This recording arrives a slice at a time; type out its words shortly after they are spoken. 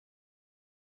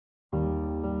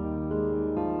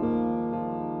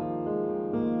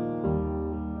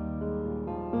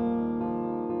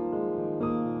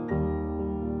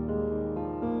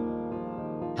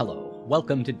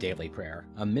Welcome to Daily Prayer,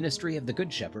 a ministry of the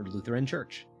Good Shepherd Lutheran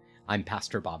Church. I'm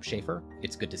Pastor Bob Schaefer.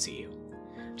 It's good to see you.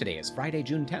 Today is Friday,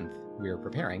 June 10th. We're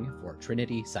preparing for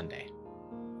Trinity Sunday.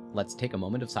 Let's take a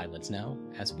moment of silence now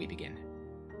as we begin.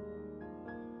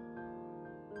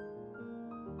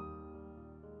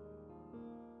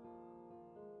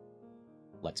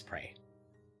 Let's pray.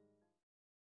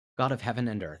 God of heaven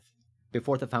and earth,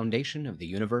 before the foundation of the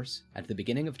universe, at the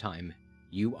beginning of time,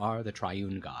 you are the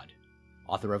triune God,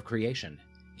 author of creation,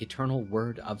 eternal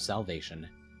word of salvation,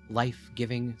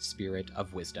 life-giving Spirit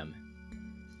of wisdom.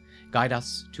 Guide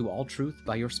us to all truth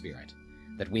by your Spirit,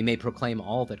 that we may proclaim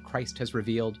all that Christ has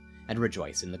revealed and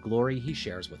rejoice in the glory he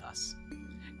shares with us.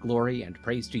 Glory and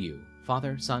praise to you,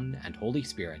 Father, Son, and Holy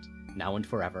Spirit, now and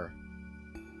forever.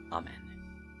 Amen.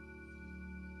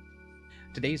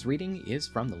 Today's reading is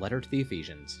from the letter to the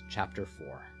Ephesians, chapter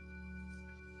 4.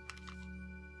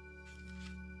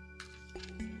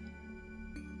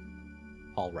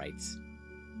 Paul writes,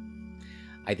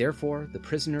 I therefore, the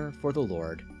prisoner for the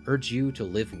Lord, urge you to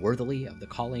live worthily of the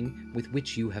calling with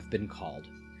which you have been called,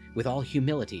 with all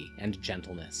humility and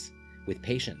gentleness, with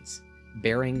patience,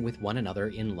 bearing with one another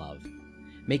in love,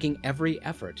 making every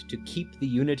effort to keep the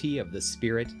unity of the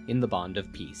Spirit in the bond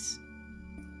of peace.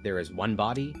 There is one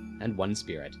body and one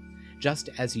Spirit, just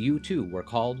as you too were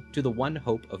called to the one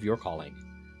hope of your calling,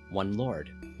 one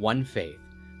Lord, one faith,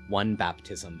 one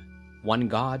baptism, one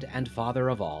God and Father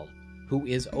of all, who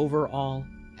is over all,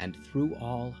 and through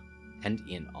all, and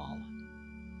in all.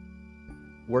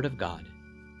 Word of God,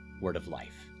 word of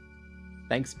life.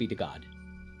 Thanks be to God.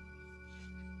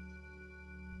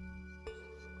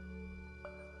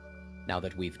 Now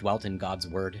that we've dwelt in God's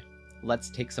word,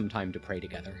 let's take some time to pray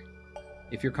together.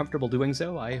 If you're comfortable doing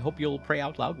so, I hope you'll pray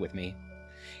out loud with me.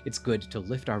 It's good to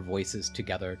lift our voices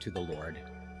together to the Lord.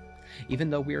 Even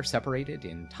though we are separated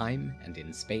in time and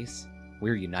in space,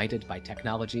 we're united by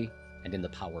technology and in the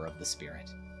power of the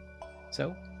Spirit.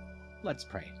 So, let's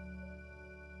pray.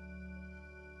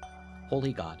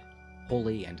 Holy God,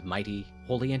 holy and mighty,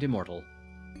 holy and immortal,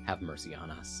 have mercy on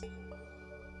us.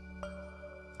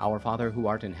 Our Father who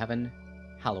art in heaven,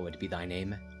 hallowed be thy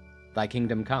name. Thy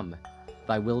kingdom come,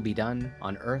 thy will be done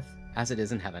on earth as it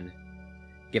is in heaven.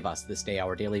 Give us this day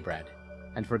our daily bread,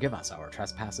 and forgive us our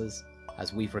trespasses,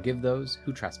 as we forgive those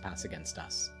who trespass against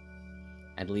us.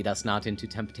 And lead us not into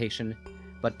temptation,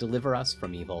 but deliver us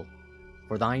from evil.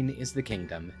 For thine is the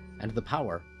kingdom, and the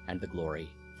power, and the glory,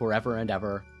 forever and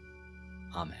ever.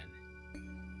 Amen.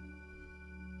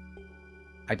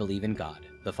 I believe in God,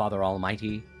 the Father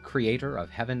Almighty, creator of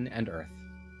heaven and earth.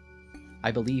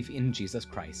 I believe in Jesus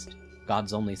Christ,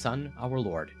 God's only Son, our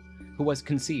Lord, who was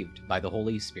conceived by the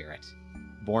Holy Spirit,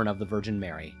 born of the Virgin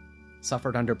Mary,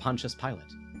 suffered under Pontius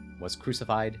Pilate, was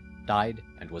crucified, died,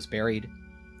 and was buried.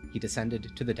 He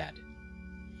descended to the dead.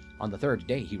 On the third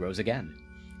day he rose again.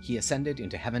 He ascended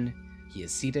into heaven. He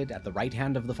is seated at the right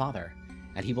hand of the Father,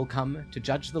 and he will come to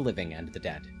judge the living and the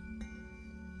dead.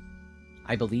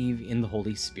 I believe in the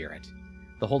Holy Spirit,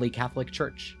 the Holy Catholic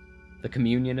Church, the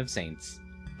communion of saints,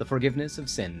 the forgiveness of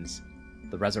sins,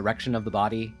 the resurrection of the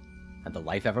body, and the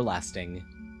life everlasting.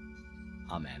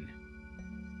 Amen.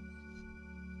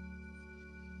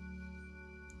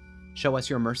 Show us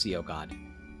your mercy, O God,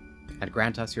 and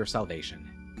grant us your salvation.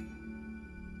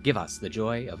 Give us the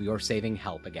joy of your saving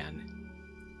help again,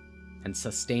 and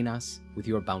sustain us with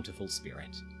your bountiful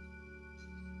Spirit.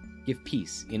 Give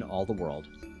peace in all the world,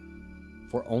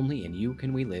 for only in you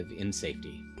can we live in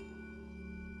safety.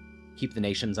 Keep the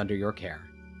nations under your care,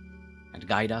 and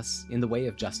guide us in the way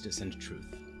of justice and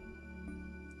truth.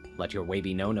 Let your way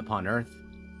be known upon earth,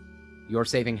 your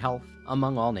saving health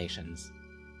among all nations.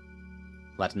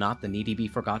 Let not the needy be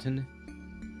forgotten,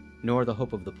 nor the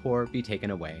hope of the poor be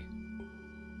taken away.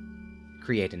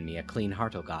 Create in me a clean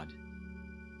heart, O God,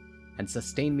 and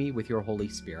sustain me with your Holy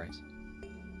Spirit.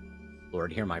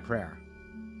 Lord, hear my prayer,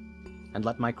 and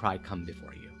let my cry come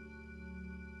before you.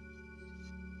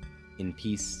 In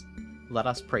peace, let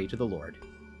us pray to the Lord.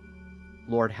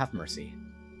 Lord, have mercy.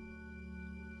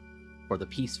 For the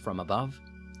peace from above,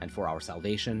 and for our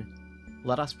salvation,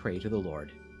 let us pray to the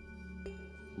Lord.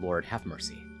 Lord, have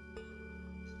mercy.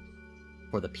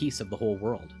 For the peace of the whole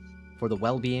world, for the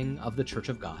well-being of the Church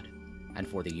of God, and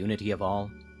for the unity of all,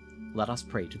 let us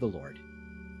pray to the Lord.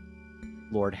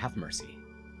 Lord, have mercy.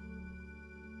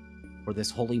 For this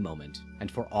holy moment,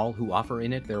 and for all who offer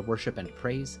in it their worship and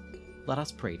praise, let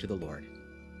us pray to the Lord.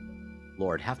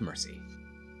 Lord, have mercy.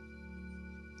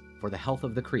 For the health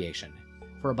of the creation,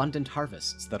 for abundant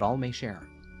harvests that all may share,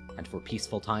 and for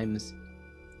peaceful times,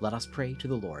 let us pray to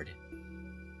the Lord.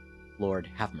 Lord,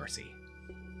 have mercy.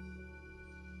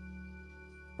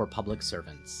 For public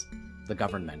servants, the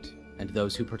government, and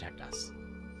those who protect us,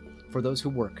 for those who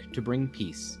work to bring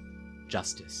peace,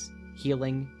 justice,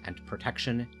 healing, and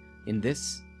protection in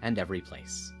this and every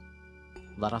place.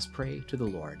 Let us pray to the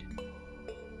Lord.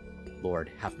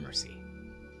 Lord, have mercy.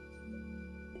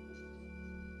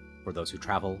 For those who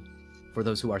travel, for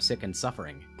those who are sick and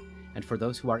suffering, and for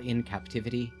those who are in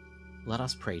captivity, let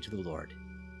us pray to the Lord.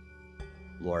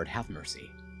 Lord, have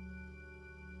mercy.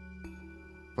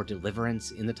 For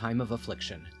deliverance in the time of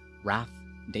affliction, wrath,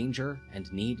 danger,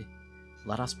 and need,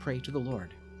 let us pray to the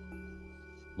Lord.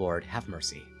 Lord, have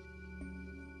mercy.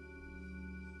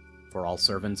 For all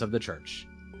servants of the Church,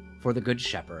 for the Good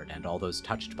Shepherd and all those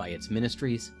touched by its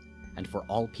ministries, and for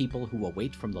all people who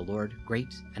await from the Lord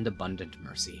great and abundant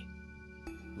mercy,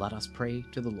 let us pray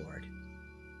to the Lord.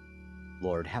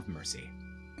 Lord, have mercy.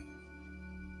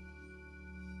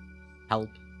 Help,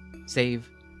 save,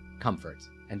 comfort,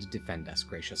 and defend us,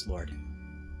 gracious Lord.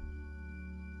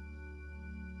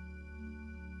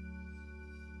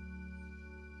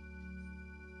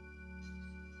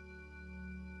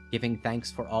 Giving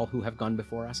thanks for all who have gone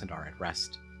before us and are at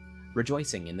rest,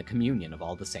 rejoicing in the communion of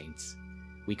all the saints,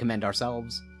 we commend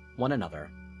ourselves, one another,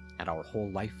 and our whole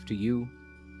life to you,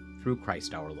 through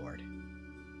Christ our Lord.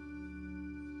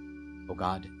 O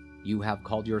God, you have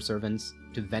called your servants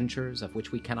to ventures of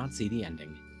which we cannot see the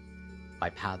ending, by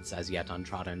paths as yet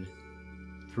untrodden,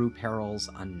 through perils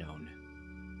unknown.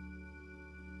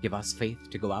 Give us faith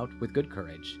to go out with good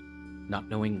courage, not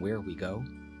knowing where we go,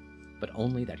 but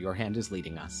only that your hand is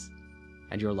leading us,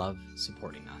 and your love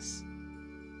supporting us.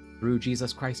 Through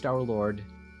Jesus Christ our Lord.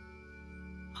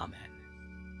 Amen.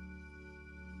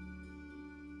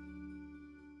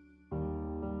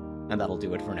 And that'll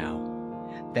do it for now.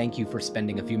 Thank you for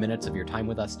spending a few minutes of your time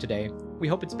with us today. We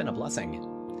hope it's been a blessing.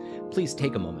 Please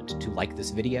take a moment to like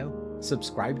this video,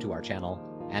 subscribe to our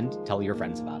channel, and tell your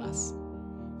friends about us.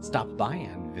 Stop by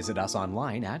and visit us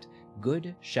online at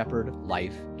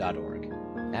goodshepherdlife.org.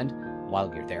 And while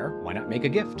you're there, why not make a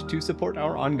gift to support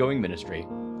our ongoing ministry?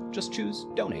 Just choose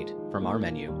Donate from our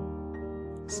menu.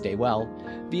 Stay well,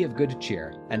 be of good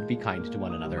cheer, and be kind to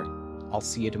one another. I'll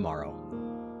see you tomorrow.